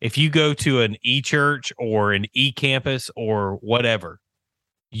 If you go to an e-church or an e-campus or whatever,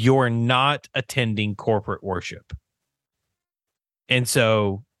 you're not attending corporate worship. And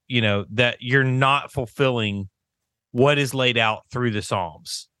so, that you're not fulfilling what is laid out through the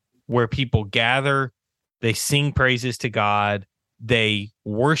Psalms, where people gather, they sing praises to God, they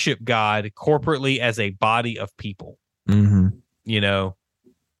worship God corporately as a body of people.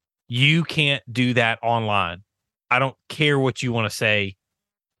 You can't do that online. I don't care what you want to say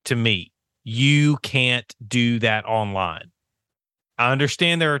to me. You can't do that online. I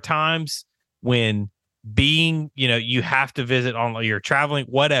understand there are times when you have to visit online, you're traveling,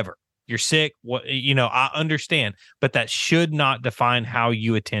 whatever. You're sick, I understand, but that should not define how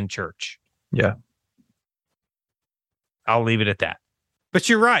you attend church. Yeah. I'll leave it at that. But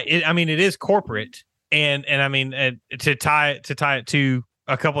you're right. It is corporate, and to tie it to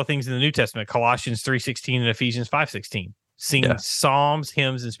a couple of things in the New Testament, Colossians 3:16 and Ephesians 5:16, singing psalms,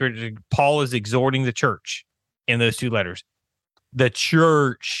 hymns, and spiritual. Paul is exhorting the church in those two letters, the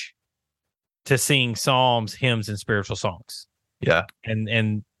church, to sing psalms, hymns, and spiritual songs. Yeah,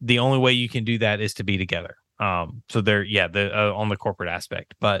 and the only way you can do that is to be together. So there, on the corporate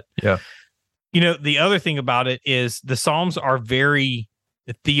aspect, but the other thing about it is the Psalms are very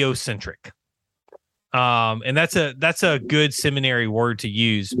theocentric. And that's a good seminary word to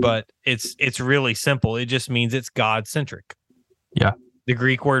use, but it's really simple. It just means it's God centric. Yeah. The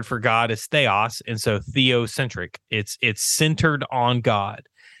Greek word for God is theos, and so theocentric. It's centered on God.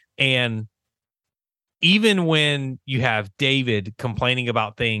 And even when you have David complaining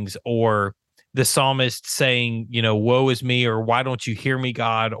about things, or the psalmist saying, woe is me, or why don't you hear me,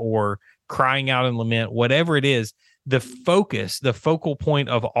 God, or crying out in lament, whatever it is, the focal point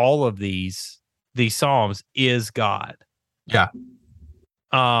of all of these psalms is God. Yeah.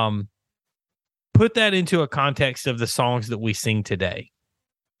 Put that into a context of the songs that we sing today.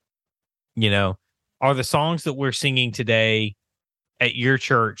 Are the songs that we're singing today at your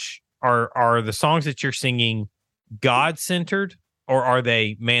church, are the songs that you're singing God-centered, or are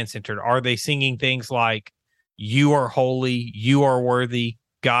they man-centered? Are they singing things like, you are holy, you are worthy,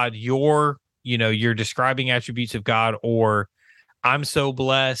 God, you're describing attributes of God, or I'm so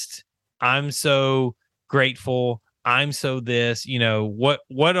blessed, I'm so grateful, I'm so this,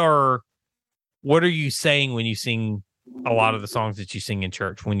 what are you saying when you sing a lot of the songs that you sing in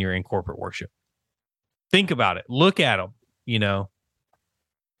church when you're in corporate worship? Think about it. Look at them,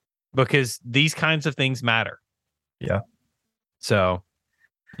 because these kinds of things matter. Yeah. So,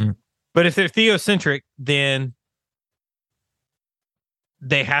 but if they're theocentric, then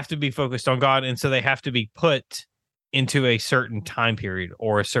they have to be focused on God, and so they have to be put into a certain time period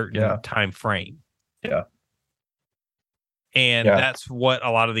or a certain time frame. Yeah. And that's what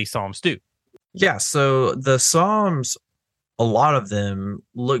a lot of these Psalms do. Yeah. So the Psalms, a lot of them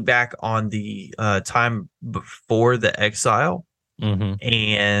look back on the time before the exile. Mm-hmm.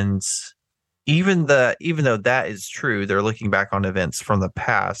 And even though that is true, they're looking back on events from the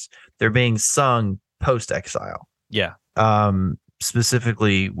past. They're being sung post-exile. Yeah.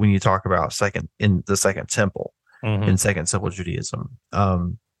 Specifically when you talk about in the Second Temple, in Second Temple Judaism.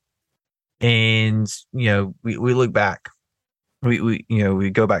 And we look back,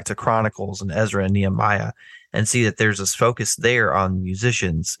 we go back to Chronicles and Ezra and Nehemiah and see that there's this focus there on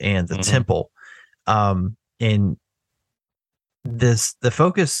musicians and the temple. And the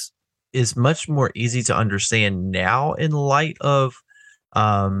focus is much more easy to understand now in light of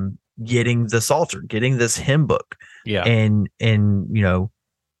getting the Psalter, getting this hymn book. Yeah. And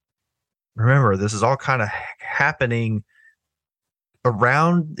remember, this is all kind of happening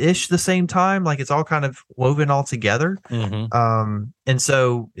around the same time. Like, it's all kind of woven all together. And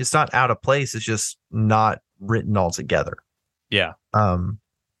so it's not out of place. It's just not written all together. Yeah.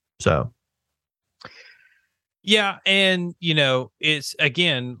 So. Yeah. And, it's,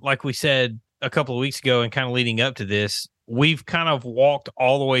 again, like we said a couple of weeks ago and kind of leading up to this, we've kind of walked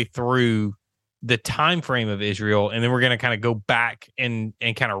all the way through the time frame of Israel, and then we're going to kind of go back and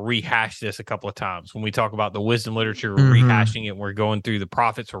kind of rehash this a couple of times. When we talk about the wisdom literature, we're rehashing it. We're going through the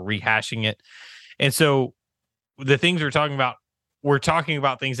prophets, we're rehashing it. And so the things we're talking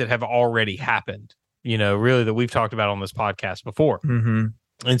about things that have already happened, really, that we've talked about on this podcast before.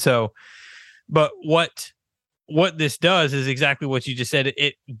 And so, but what this does is exactly what you just said.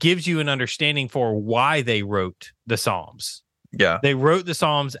 It gives you an understanding for why they wrote the Psalms. Yeah. They wrote the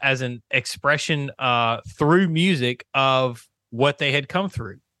Psalms as an expression through music of what they had come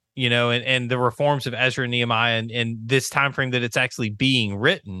through, and the reforms of Ezra and Nehemiah, and this time frame that it's actually being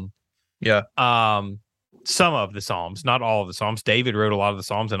written. Yeah. Some of the Psalms, not all of the Psalms. David wrote a lot of the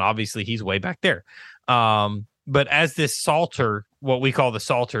Psalms, and obviously he's way back there. But as this Psalter, what we call the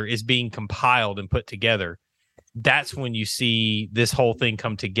Psalter, is being compiled and put together, that's when you see this whole thing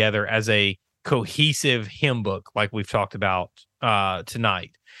come together as a cohesive hymn book, like we've talked about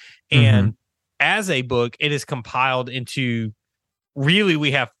tonight. And as a book, it is compiled into, really,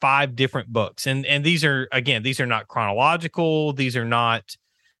 we have 5 different books, and these are not chronological. These are not,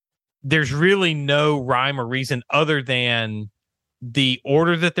 there's really no rhyme or reason other than the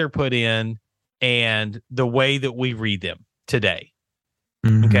order that they're put in and the way that we read them today.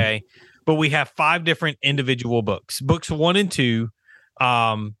 Okay, but we have 5 different individual books. Books 1 and 2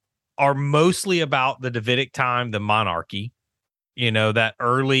 are mostly about the Davidic time, the monarchy, that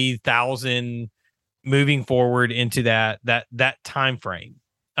early 1000 moving forward into that time frame.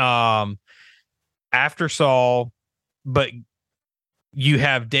 After Saul, you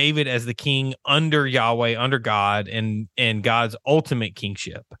have David as the king under Yahweh, under God, and God's ultimate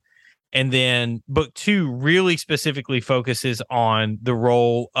kingship. And then book 2 really specifically focuses on the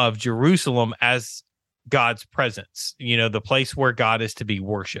role of Jerusalem as God's presence, the place where God is to be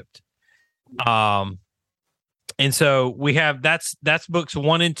worshiped. And so we have that's books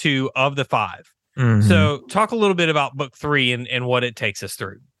 1 and 2 of the 5. Mhm. So talk a little bit about book 3 and what it takes us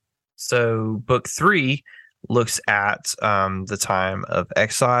through. So book 3 looks at the time of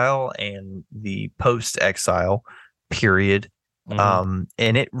exile and the post-exile period. Mhm.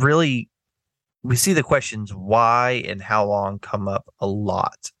 And it really, we see the questions why and how long come up a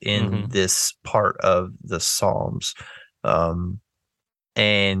lot in this part of the Psalms.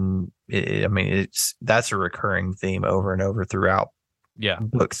 And that's a recurring theme over and over throughout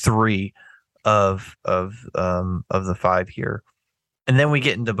book 3 of the 5 here. And then we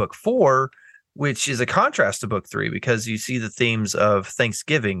get into book 4, which is a contrast to book 3, because you see the themes of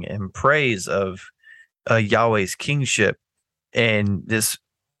thanksgiving and praise of Yahweh's kingship. And this,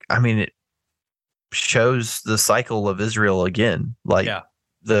 it shows the cycle of Israel again,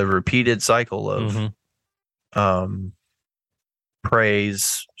 the repeated cycle of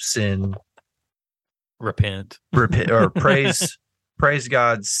praise, sin, repent, or praise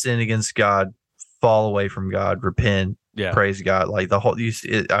God, sin against God, fall away from God, repent, praise God. Like the whole,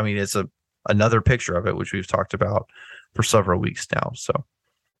 it's another picture of it, which we've talked about for several weeks now. So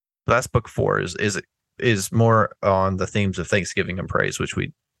that's book 4 is more on the themes of thanksgiving and praise, which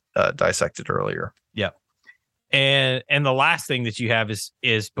we dissected earlier. Yeah. And the last thing that you have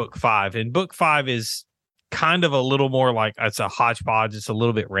is book 5. And book 5 is kind of a little more like it's a hodgepodge. It's a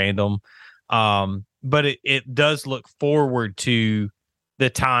little bit random. But it does look forward to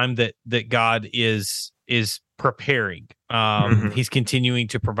the time that God is preparing. He's continuing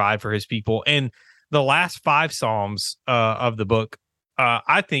to provide for his people. And the last 5 Psalms of the book,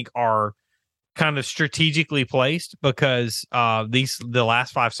 I think, are kind of strategically placed because the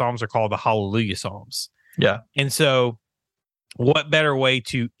last 5 Psalms are called the Hallelujah Psalms. Yeah. And so what better way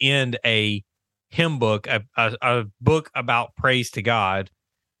to end a hymn book, a book about praise to God,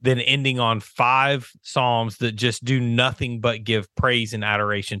 than ending on 5 Psalms that just do nothing but give praise and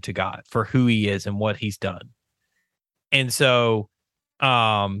adoration to God for who he is and what he's done. And so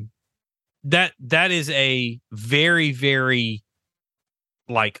that is a very, very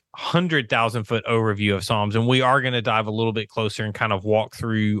 100,000 foot overview of Psalms. And we are going to dive a little bit closer and kind of walk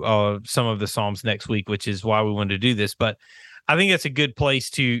through some of the Psalms next week, which is why we wanted to do this. But I think that's a good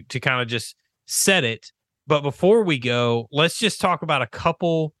place to kind of just set it. But before we go, let's just talk about a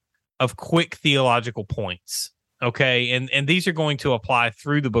couple of quick theological points. Okay. And these are going to apply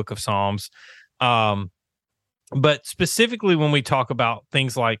through the book of Psalms. But specifically when we talk about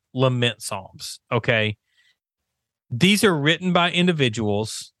things like lament Psalms, okay, these are written by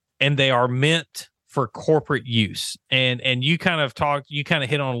individuals and they are meant for corporate use. And you kind of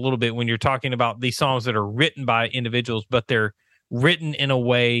hit on a little bit when you're talking about these Psalms that are written by individuals, but they're written in a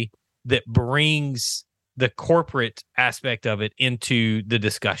way that brings the corporate aspect of it into the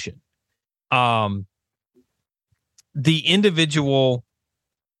discussion. The individual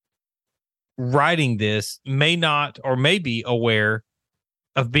writing this may not or may be aware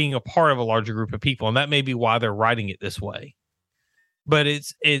of being a part of a larger group of people, and that may be why they're writing it this way. But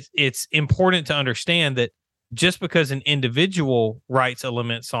it's important to understand that just because an individual writes a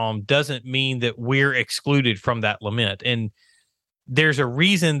lament psalm doesn't mean that we're excluded from that lament. And there's a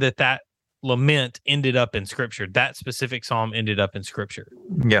reason that lament ended up in Scripture. That specific psalm ended up in Scripture.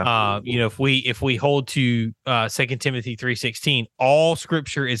 Yeah. If we hold to 2 Timothy 3:16, all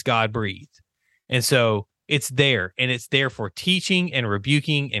Scripture is God breathed, and so it's there, and it's there for teaching and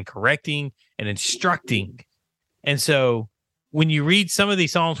rebuking and correcting and instructing. And so when you read some of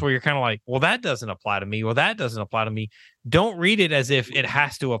these psalms where you're kind of like, well, that doesn't apply to me, well, that doesn't apply to me, don't read it as if it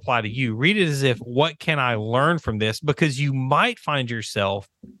has to apply to you. Read it as if, what can I learn from this? Because you might find yourself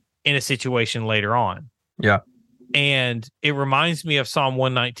in a situation later on. Yeah. And it reminds me of Psalm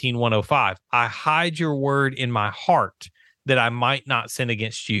 119, 105. I hide your word in my heart that I might not sin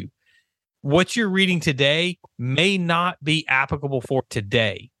against you. What you're reading today may not be applicable for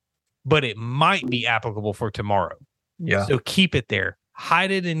today, but it might be applicable for tomorrow. Yeah. So keep it there. Hide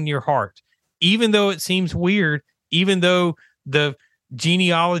it in your heart. Even though it seems weird, even though the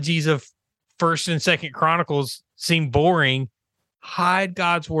genealogies of 1st and 2nd Chronicles seem boring, hide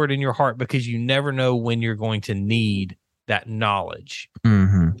God's word in your heart, because you never know when you're going to need that knowledge.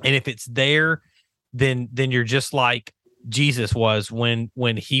 Mm-hmm. And if it's there, then you're just like Jesus was when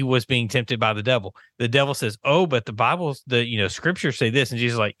he was being tempted by the devil. The devil says, "Oh, but the Bible's scriptures say this," and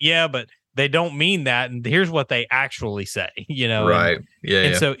Jesus is like, "Yeah, but they don't mean that, and here's what they actually say, Right.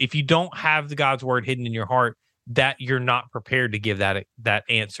 And so if you don't have the God's word hidden in your heart, that you're not prepared to give that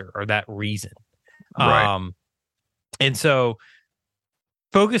answer or that reason. Right. And so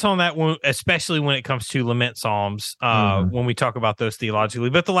focus on that one, especially when it comes to lament psalms, when we talk about those theologically.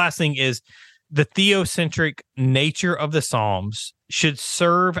 But the last thing is the theocentric nature of the psalms should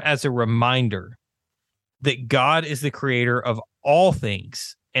serve as a reminder that God is the creator of all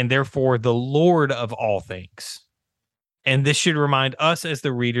things and therefore the Lord of all things. And this should remind us as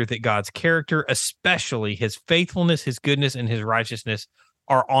the reader that God's character, especially his faithfulness, his goodness, and his righteousness,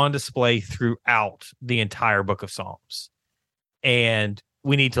 are on display throughout the entire book of Psalms. And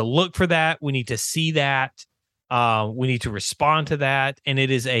we need to look for that. We need to see that. We need to respond to that. And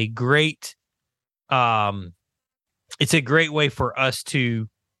it is a great, it's a great way for us to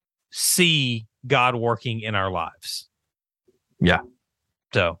see God working in our lives. Yeah.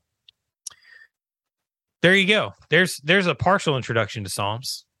 So there you go. There's a partial introduction to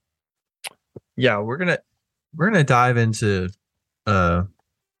Psalms. Yeah, we're gonna dive into the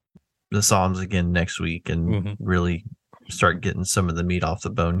Psalms again next week and really start getting some of the meat off the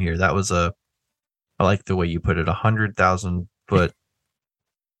bone here. That was I like the way you put it, 100,000 foot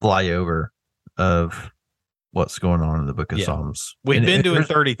flyover of what's going on in the book of Psalms. We've been doing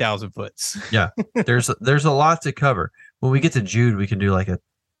 30,000 foots. Yeah, there's a lot to cover. When we get to Jude, we can do like a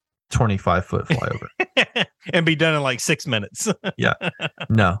 25 foot flyover and be done in like 6 minutes. Yeah,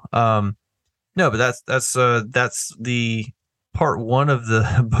 no, but that's the part one of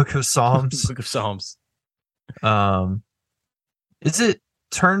the book of Psalms. Book of Psalms. Is it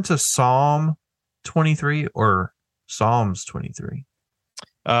turn to Psalm 23 or Psalms 23?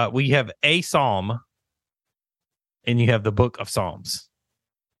 We have a Psalm, and you have the book of Psalms.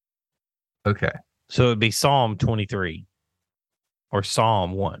 Okay, so it'd be Psalm 23 or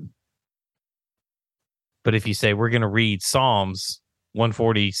Psalm 1. But if you say we're going to read Psalms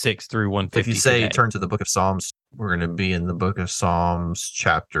 146 through 150, if you say today, turn to the book of Psalms, we're going to be in the book of Psalms,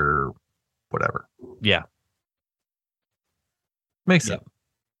 chapter whatever. Yeah, makes sense.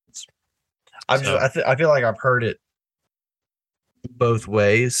 I feel like I've heard it both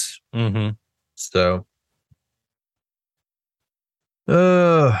ways. So,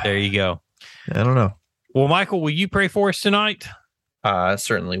 there you go. I don't know. Well, Michael, will you pray for us tonight? I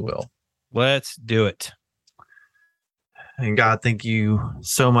certainly will. Let's do it. And God, thank you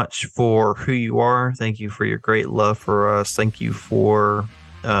so much for who you are. Thank you for your great love for us. Thank you for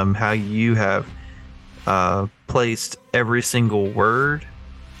how you have placed every single word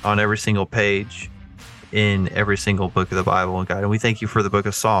on every single page in every single book of the Bible. And God, and we thank you for the book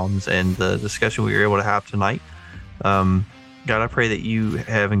of Psalms and the discussion we were able to have tonight. God, I pray that you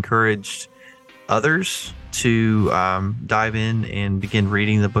have encouraged others to dive in and begin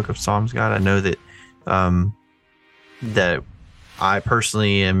reading the book of Psalms. God, I know that that I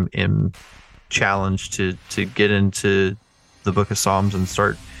personally am challenged to get into the book of Psalms and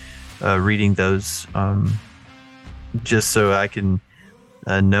start reading those, just so I can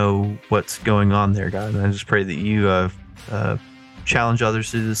know what's going on there, God. And I just pray that you challenge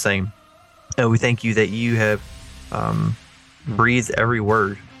others to do the same. We thank you that you have breathed every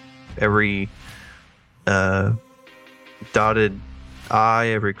word, every dotted I,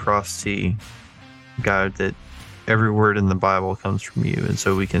 every crossed T, God, that every word in the Bible comes from you. And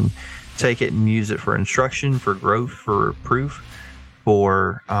so we can take it and use it for instruction, for growth, for proof,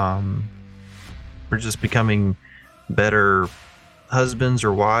 for just becoming better husbands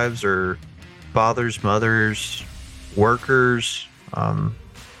or wives or fathers, mothers, workers. God,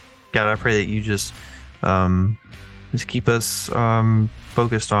 I pray that you just keep us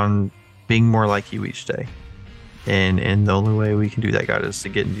focused on being more like you each day. And the only way we can do that, God, is to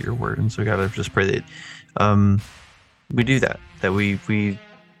get into your word. And so, God, I just pray that we do that we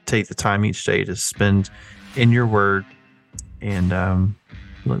take the time each day to spend in your word, and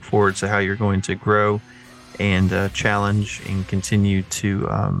look forward to how you're going to grow and challenge and continue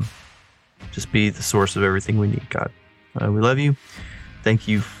to just be the source of everything we need, God. We love you. Thank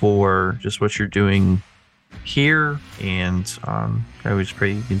you for just what you're doing here. And I just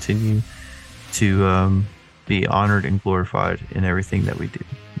pray you continue to be honored and glorified in everything that we do.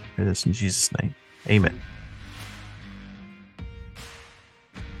 I pray this in Jesus' name. Amen.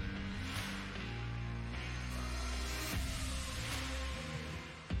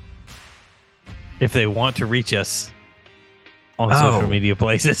 If they want to reach us on social media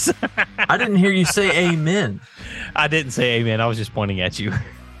places. I didn't hear you say amen. I didn't say amen. I was just pointing at you.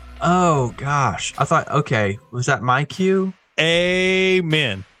 Oh, gosh. I thought, okay, was that my cue?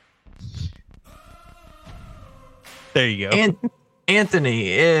 Amen. There you go. And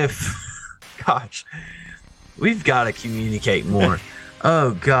Anthony, if Gosh, we've got to communicate more.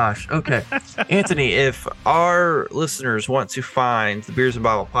 Oh gosh. Okay. Anthony, if our listeners want to find the Beers and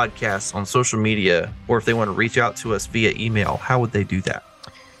Bible podcast on social media, or if they want to reach out to us via email, how would they do that?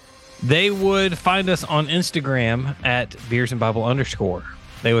 They would find us on Instagram at Beers and Bible _.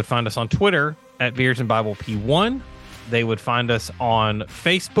 They would find us on Twitter at Beers and Bible P1. They would find us on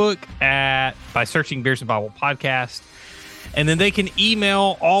Facebook by searching Beers and Bible Podcast. And then they can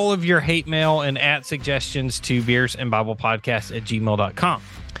email all of your hate mail and suggestions to beersandbiblepodcast@gmail.com.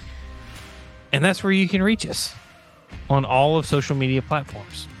 And that's where you can reach us on all of social media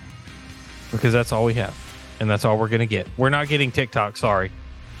platforms, because that's all we have. And that's all we're going to get. We're not getting TikTok. Sorry.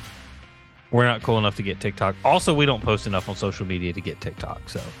 We're not cool enough to get TikTok. Also, we don't post enough on social media to get TikTok.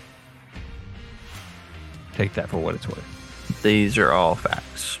 So take that for what it's worth. These are all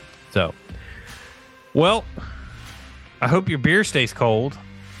facts. So, well, I hope your beer stays cold,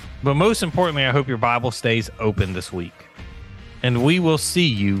 but most importantly, I hope your Bible stays open this week. And we will see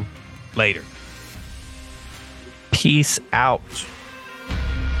you later. Peace out.